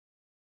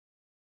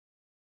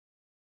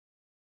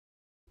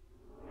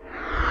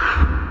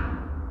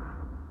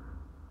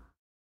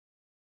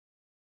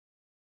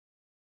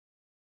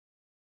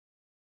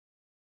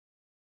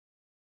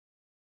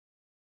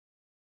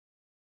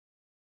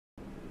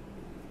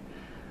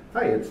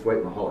Hi, it's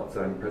Dwight Mihalicz.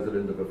 I'm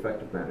President of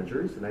Effective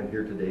Managers, and I'm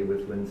here today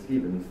with Lynn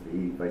Stevens,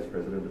 the Vice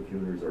President of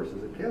Human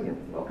Resources at Calian.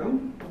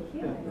 Welcome. Thank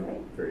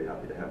you. Very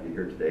happy to have you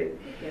here today.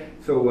 Thank you.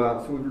 So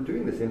we were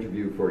doing this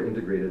interview for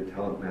Integrated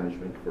Talent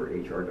Management for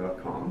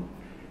HR.com,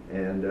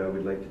 and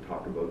we'd like to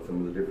talk about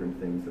some of the different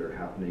things that are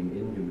happening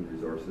in human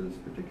resources,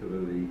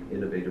 particularly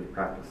innovative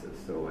practices.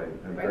 So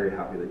I'm very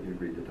happy that you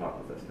agreed to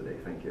talk with us today.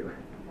 Thank you.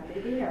 Happy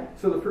to be here.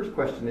 So the first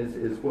question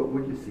is what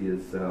would you see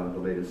as the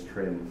latest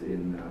trends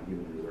in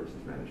human resources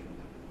management?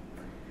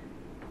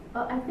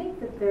 Well, I think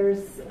that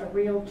there's a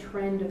real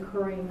trend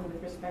occurring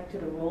with respect to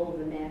the role of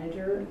the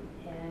manager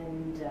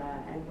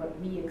and what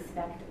we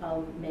expect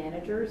of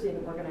managers in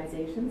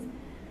organizations.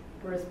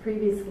 Whereas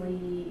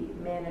previously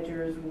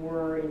managers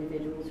were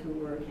individuals who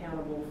were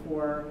accountable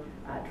for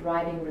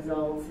driving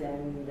results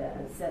and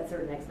set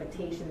certain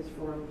expectations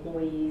for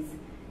employees,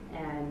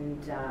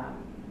 and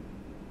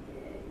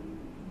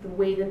the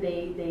way that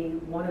they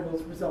wanted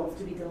those results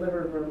to be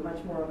delivered were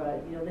much more of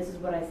a, this is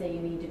what I say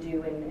you need to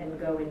do and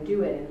go and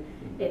do it.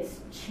 And it's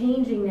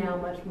changing now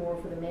much more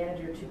for the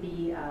manager to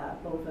be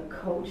both a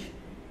coach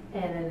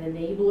and an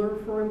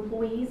enabler for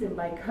employees. And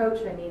by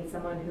coach, I mean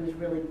someone who's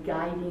really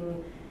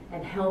guiding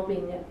and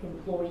helping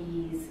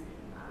employees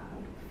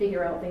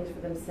figure out things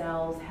for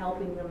themselves,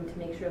 helping them to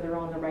make sure they're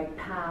on the right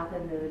path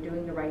and they're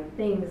doing the right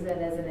things.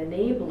 And as an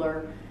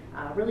enabler,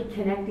 really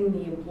connecting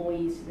the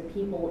employees to the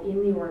people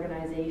in the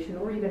organization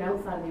or even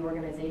outside of the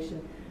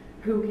organization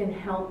who can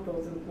help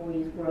those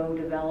employees grow,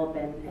 develop,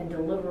 and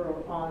deliver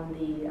on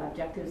the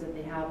objectives that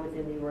they have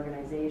within the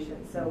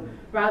organization. So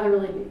rather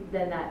really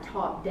than that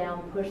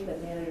top-down push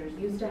that managers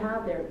used to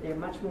have, they're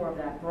much more of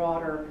that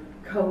broader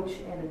coach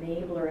and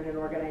enabler in an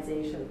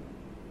organization.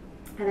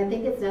 And I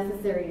think it's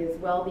necessary as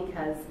well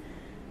because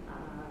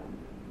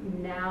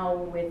now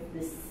with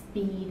the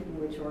speed in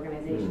which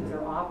organizations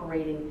are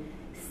operating,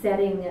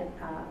 setting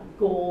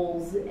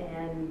goals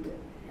and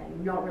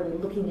not really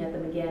looking at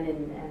them again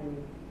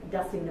and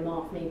dusting them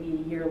off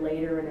maybe a year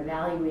later and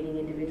evaluating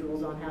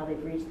individuals on how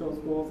they've reached those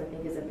goals, I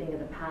think is a thing of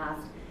the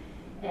past.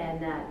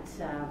 And that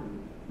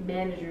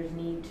managers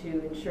need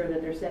to ensure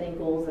that they're setting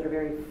goals that are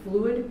very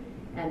fluid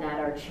and that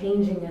are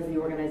changing as the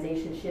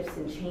organization shifts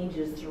and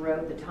changes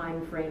throughout the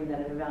time frame that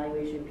an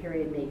evaluation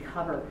period may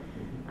cover.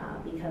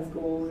 Because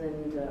goals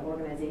and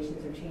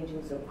organizations are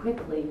changing so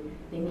quickly,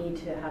 they need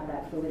to have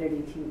that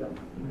fluidity to them.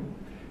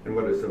 And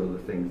what are some of the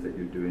things that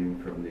you're doing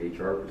from the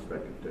HR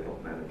perspective to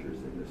help managers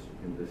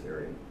in this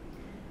area?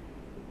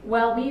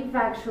 Well, we've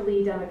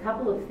actually done a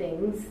couple of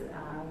things.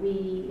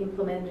 We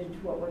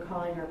implemented what we're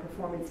calling our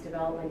performance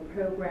development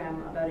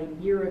program about a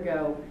year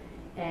ago,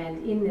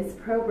 and in this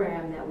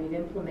program that we've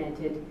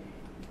implemented,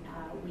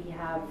 we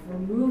have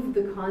removed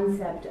the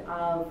concept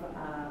of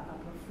a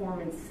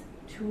performance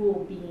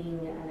tool being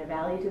an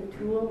evaluative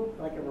tool,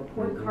 like a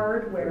report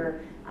card,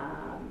 where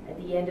at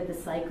the end of the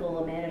cycle,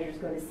 a manager is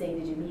going to say,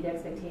 did you meet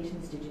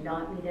expectations, did you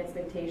not meet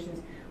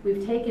expectations?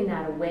 We've taken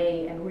that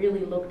away and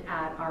really looked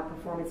at our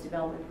performance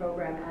development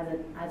program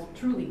as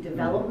truly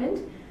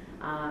development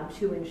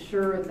to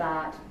ensure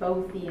that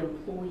both the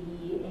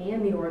employee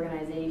and the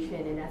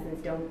organization, in essence,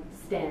 don't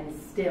stand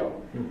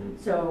still.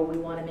 So we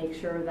want to make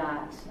sure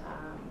that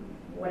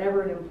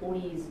whatever an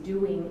employee is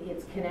doing,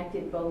 it's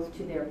connected both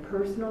to their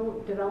personal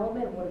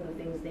development, what are the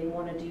things they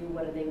want to do,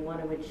 what do they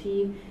want to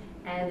achieve,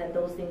 and that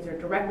those things are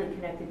directly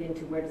connected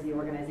into where does the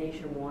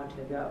organization want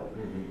to go.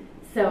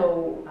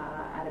 So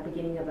at the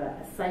beginning of a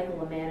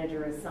cycle, a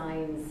manager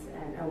assigns,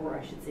 or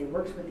I should say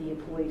works with the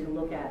employee to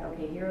look at,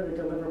 okay, here are the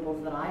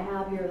deliverables that I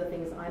have, here are the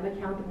things I'm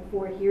accountable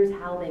for, here's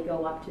how they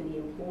go up to the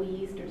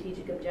employee's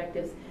strategic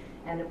objectives,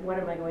 and what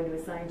am I going to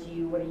assign to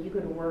you, what are you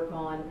going to work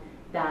on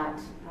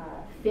that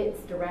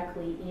fits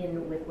directly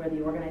in with where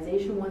the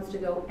organization wants to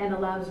go and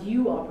allows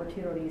you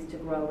opportunities to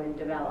grow and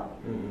develop.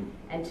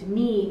 And to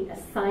me,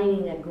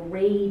 assigning a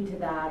grade to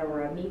that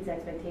or a meets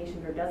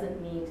expectation or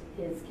doesn't meet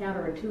is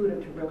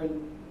counterintuitive to really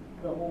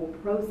the whole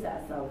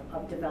process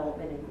of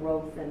development and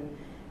growth and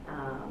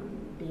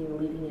being a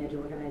leading edge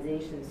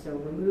organization. So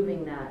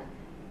removing that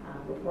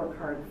report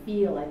card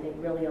feel, I think,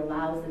 really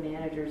allows the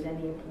managers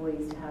and the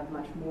employees to have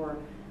much more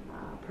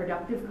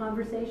productive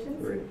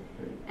conversations.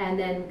 And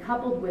then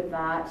coupled with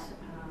that,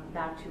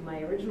 back to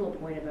my original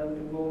point about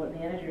the role that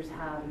managers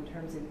have in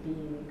terms of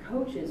being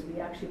coaches,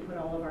 we actually put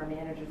all of our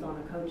managers on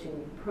a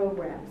coaching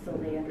program so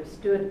they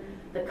understood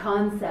the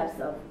concepts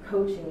of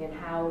coaching and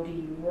how do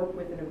you work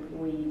with an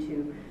employee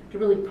to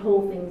really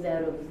pull things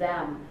out of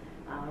them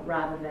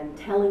rather than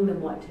telling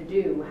them what to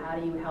do. How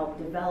do you help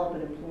develop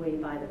an employee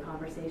by the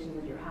conversations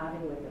that you're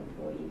having with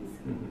employees?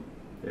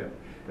 Yeah,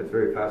 it's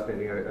very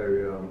fascinating. I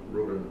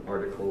wrote an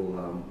article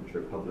which I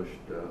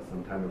published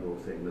some time ago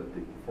saying that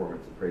the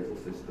performance appraisal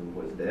system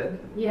was dead.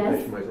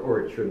 Yes. Or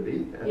it should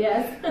be.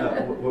 Yes.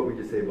 What would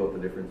you say about the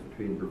difference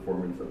between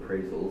performance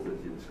appraisals,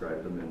 as you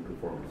described them, and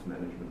performance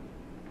management?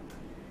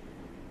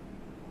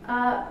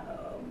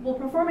 Well,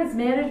 performance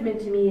management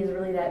to me is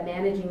really that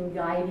managing,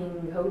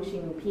 guiding,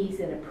 coaching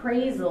piece, and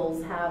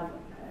appraisals have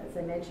as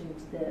I mentioned,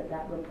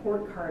 that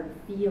report card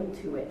feel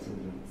to it.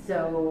 Mm-hmm.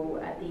 So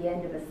at the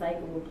end of a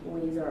cycle,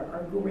 employees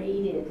are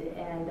graded,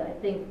 and I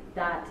think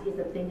that is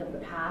a thing of the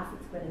past.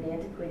 It's been an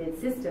antiquated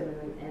system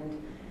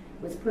and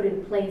was put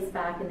in place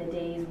back in the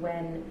days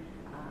when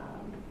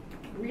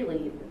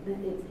really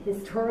its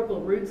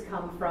historical roots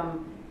come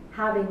from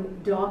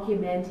having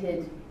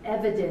documented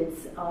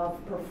evidence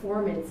of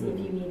performance. Mm-hmm.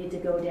 If you needed to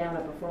go down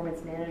a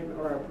performance management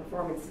or a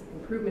performance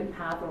improvement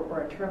path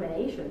or a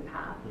termination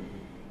path.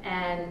 Mm-hmm.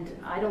 And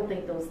I don't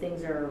think those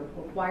things are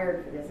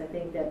required for this. I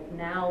think that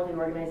now the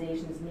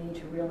organizations need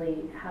to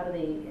really,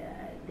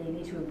 they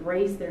need to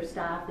embrace their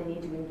staff, they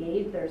need to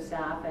engage their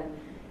staff,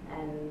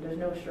 and there's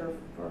no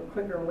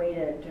quicker way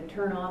to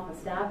turn off a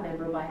staff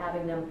member by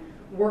having them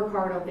work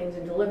hard on things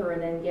and deliver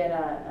and then get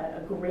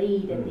a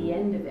grade at the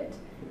end of it.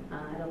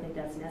 I don't think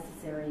that's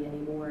necessary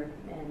anymore,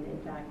 and in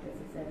fact, as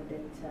I said, a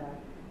bit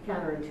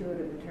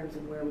counterintuitive in terms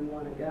of where we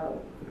want to go.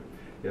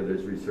 Yeah,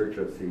 there's research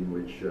I've seen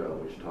which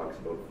talks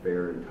about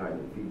fair and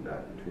timely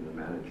feedback between the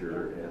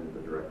manager and the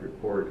direct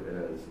report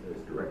as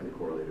directly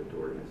correlated to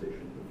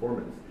organization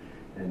performance.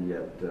 And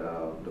yet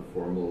the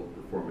formal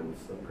performance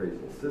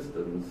appraisal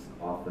systems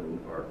often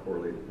are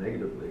correlated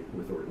negatively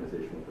with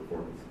organizational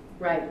performance.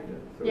 Right.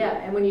 Yeah,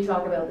 and when you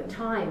talk about the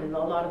time, and a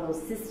lot of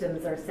those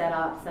systems are set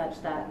up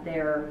such that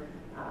they're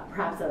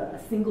perhaps a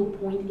single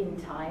point in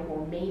time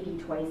or maybe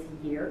twice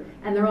a year,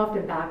 and they're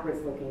often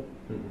backwards looking.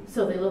 Mm-hmm.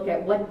 So they look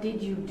at what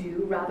did you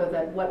do rather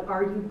than what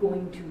are you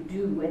going to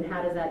do, and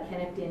how does that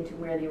connect into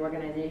where the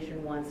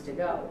organization wants to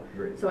go.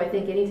 Great. So I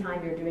think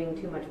anytime you're doing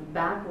too much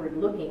backward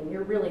looking,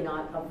 you're really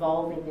not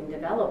evolving and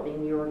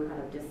developing, you're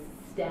kind of just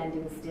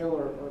standing still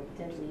or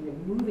potentially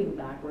even moving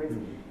backwards,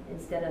 mm-hmm.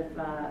 instead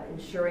of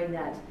ensuring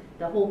that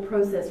the whole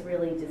process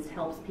really just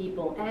helps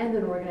people and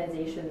an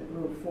organization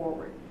move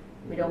forward.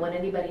 We don't want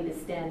anybody to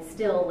stand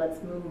still.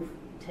 Let's move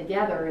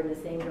together in the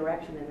same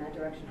direction, and that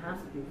direction has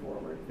to be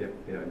forward. Yeah,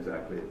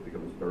 exactly. It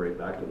becomes right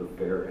back to the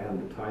fair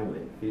and the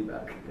timely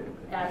feedback.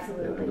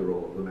 Absolutely. And the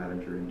role of the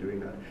manager in doing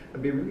that.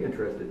 I'd be really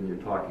interested in you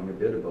talking a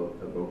bit about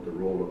the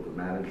role of the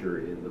manager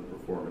in the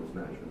performance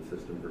management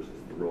system versus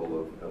the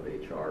role of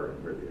HR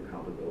and where the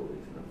accountabilities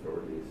and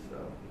authorities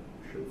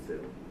should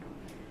sit.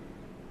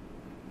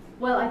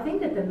 Well, I think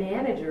that the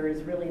manager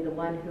is really the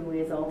one who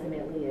is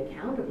ultimately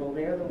accountable.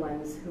 They're the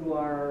ones who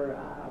are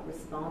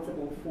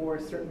responsible for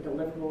certain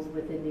deliverables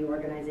within the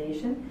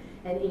organization.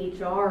 And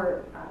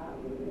HR,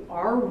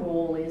 our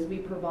role is we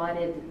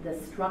provided the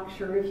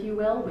structure, if you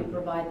will. We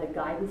provide the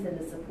guidance and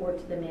the support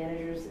to the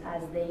managers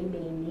as they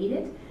may need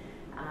it.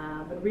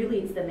 But really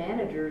it's the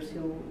managers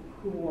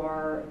who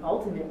are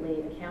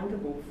ultimately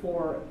accountable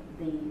for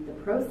the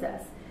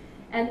process.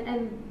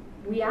 And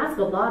we ask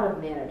a lot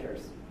of managers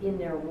in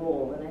their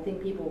role, and I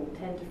think people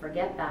tend to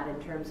forget that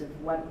in terms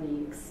of what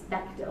we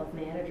expect of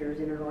managers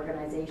in an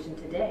organization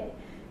today.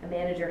 A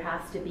manager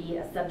has to be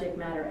a subject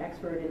matter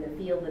expert in the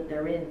field that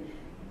they're in,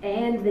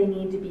 and they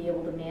need to be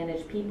able to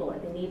manage people,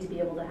 and they need to be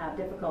able to have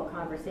difficult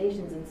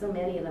conversations, and so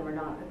many of them are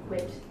not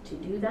equipped to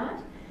do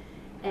that.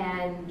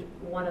 And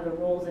one of the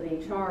roles of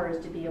HR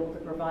is to be able to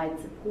provide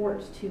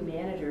support to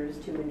managers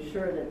to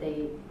ensure that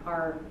they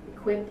are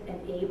equipped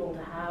and able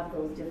to have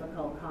those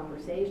difficult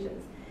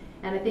conversations.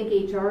 And I think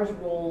HR's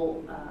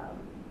role,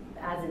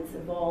 as it's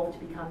evolved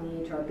to become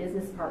the HR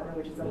business partner,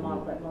 which is a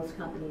model that most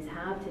companies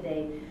have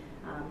today,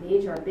 the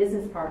HR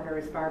business partner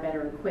is far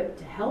better equipped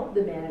to help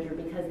the manager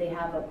because they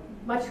have a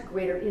much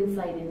greater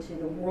insight into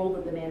the world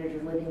that the manager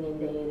is living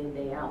in and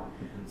day out.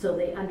 So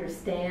they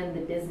understand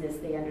the business,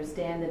 they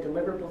understand the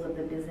deliverables of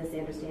the business, they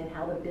understand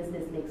how the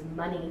business makes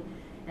money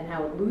and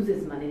how it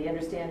loses money. They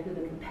understand who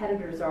the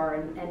competitors are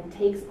and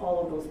takes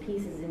all of those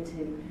pieces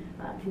into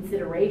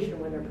consideration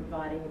when they're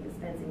providing and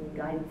dispensing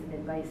guidance and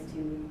advice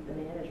to the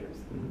managers.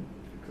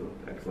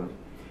 Excellent.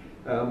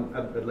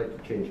 I'd like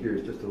to change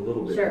gears just a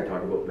little bit Sure. to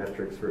talk about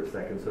metrics for a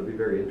second. So I'd be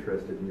very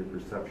interested in your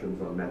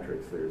perceptions on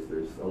metrics.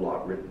 There's a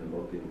lot written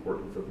about the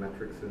importance of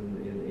metrics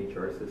in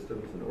HR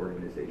systems and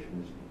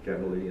organizations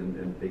generally,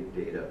 and big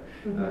data.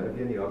 Have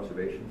you any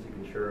observations you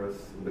can share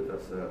with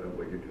us of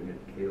what you're doing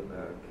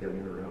at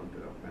Calian around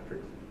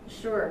metrics?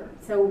 Sure.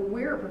 So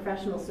we're a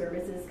professional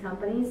services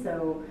company,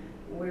 so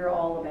we're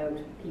all about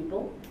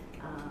people.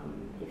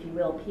 If you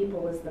will,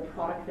 people is the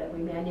product that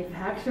we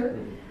manufacture.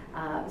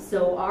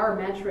 So our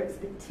metrics,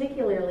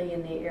 particularly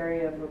in the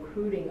area of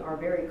recruiting, are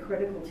very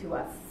critical to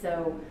us.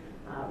 So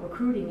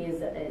recruiting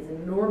is an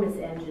enormous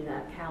engine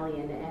at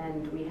Calian,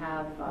 and we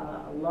have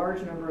a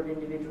large number of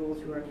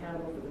individuals who are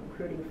accountable for the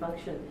recruiting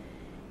function.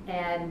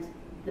 And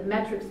the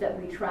metrics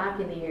that we track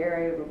in the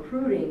area of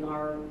recruiting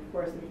are, of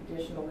course, the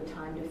traditional, the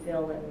time to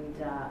fill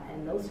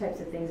and those types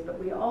of things. But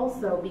we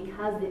also,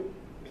 because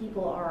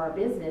people are our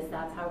business,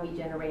 that's how we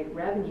generate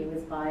revenue,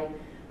 is by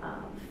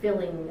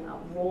filling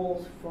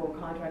roles for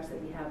contracts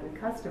that we have with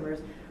customers.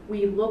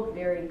 We look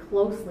very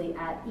closely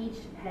at each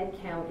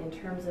headcount in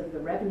terms of the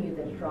revenue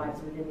that it drives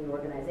within the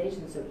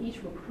organization. So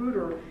each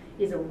recruiter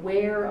is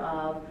aware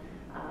of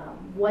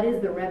what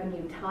is the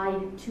revenue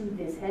tied to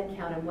this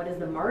headcount and what is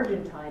the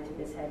margin tied to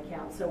this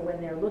headcount. So when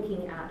they're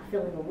looking at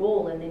filling a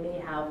role, and they may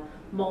have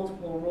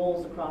multiple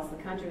roles across the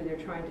country they're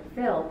trying to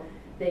fill,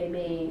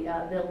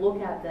 they'll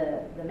look at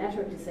the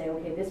metric to say,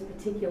 okay, this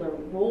particular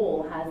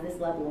role has this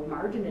level of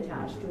margin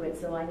attached to it,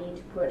 so I need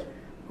to put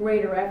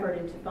greater effort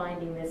into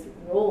finding this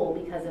role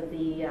because of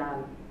the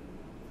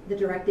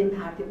direct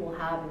impact it will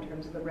have in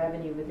terms of the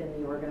revenue within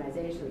the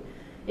organization.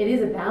 It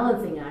is a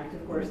balancing act,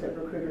 of course, that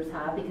recruiters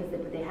have, because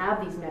they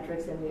have these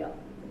metrics, and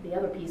the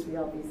other piece we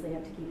obviously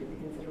have to keep into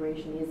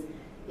consideration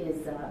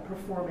is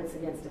performance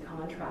against a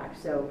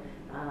contract. So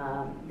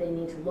they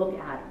need to look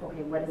at,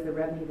 okay, what is the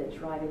revenue that's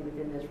driving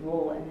within this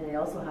role, and then they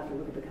also have to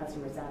look at the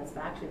customer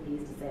satisfaction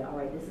piece to say, all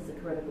right, this is a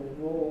critical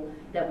role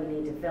that we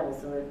need to fill.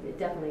 So it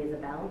definitely is a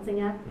balancing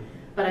act.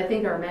 But I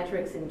think our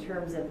metrics in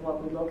terms of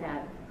what we look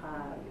at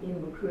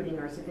in recruiting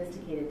are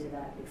sophisticated to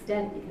that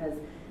extent, because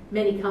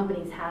many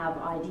companies have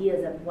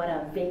ideas of what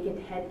a vacant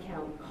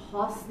headcount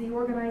costs the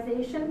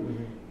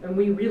organization, and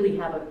we really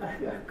have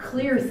a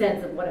clear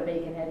sense of what a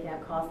vacant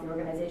headcount costs the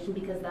organization,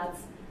 because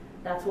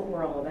that's what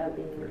we're all about,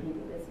 being in the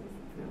people business.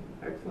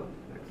 Yeah, excellent,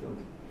 excellent.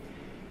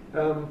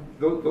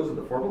 Those are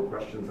the formal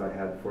questions I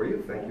had for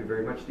you. Thank you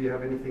very much. Do you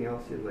have anything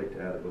else you'd like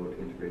to add about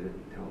integrated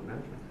talent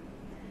management?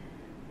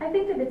 I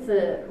think that it's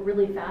a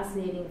really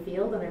fascinating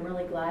field, and I'm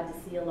really glad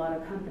to see a lot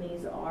of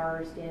companies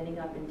are standing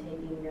up and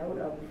taking note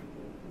of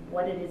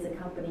what it is a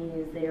company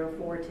is there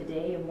for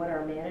today, and what are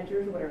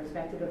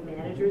expected of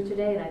managers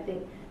today. And I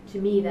think,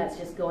 to me, that's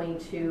just going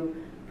to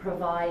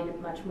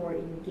provide much more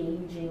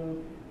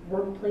engaging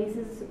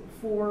workplaces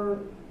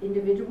for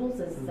individuals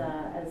as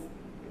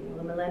you know,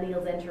 the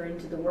millennials enter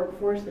into the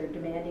workforce. They're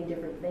demanding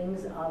different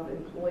things of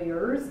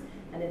employers,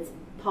 and it's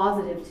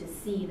positive to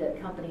see that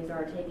companies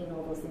are taking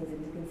all those things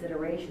into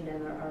consideration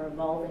and are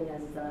evolving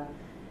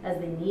as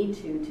they need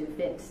to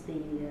fit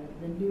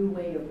the new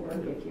way of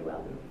work, if you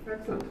will.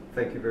 Excellent.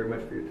 Thank you very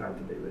much for your time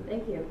today, Lynn.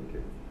 Thank you. Thank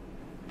you.